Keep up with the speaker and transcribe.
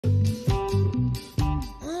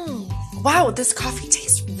Wow, this coffee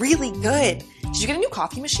tastes really good. Did you get a new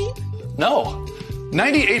coffee machine? No.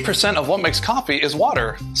 98% of what makes coffee is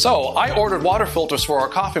water. So I ordered water filters for our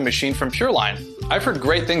coffee machine from Pureline. I've heard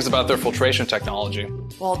great things about their filtration technology.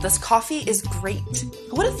 Well, this coffee is great.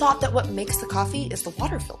 Who would have thought that what makes the coffee is the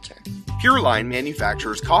water filter? Pureline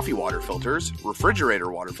manufactures coffee water filters,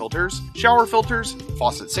 refrigerator water filters, shower filters,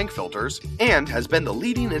 faucet sink filters, and has been the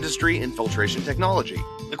leading industry in filtration technology.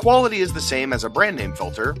 The quality is the same as a brand name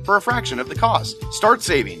filter for a fraction of the cost. Start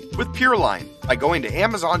saving with Pureline by going to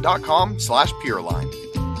Amazon.com/Pureline.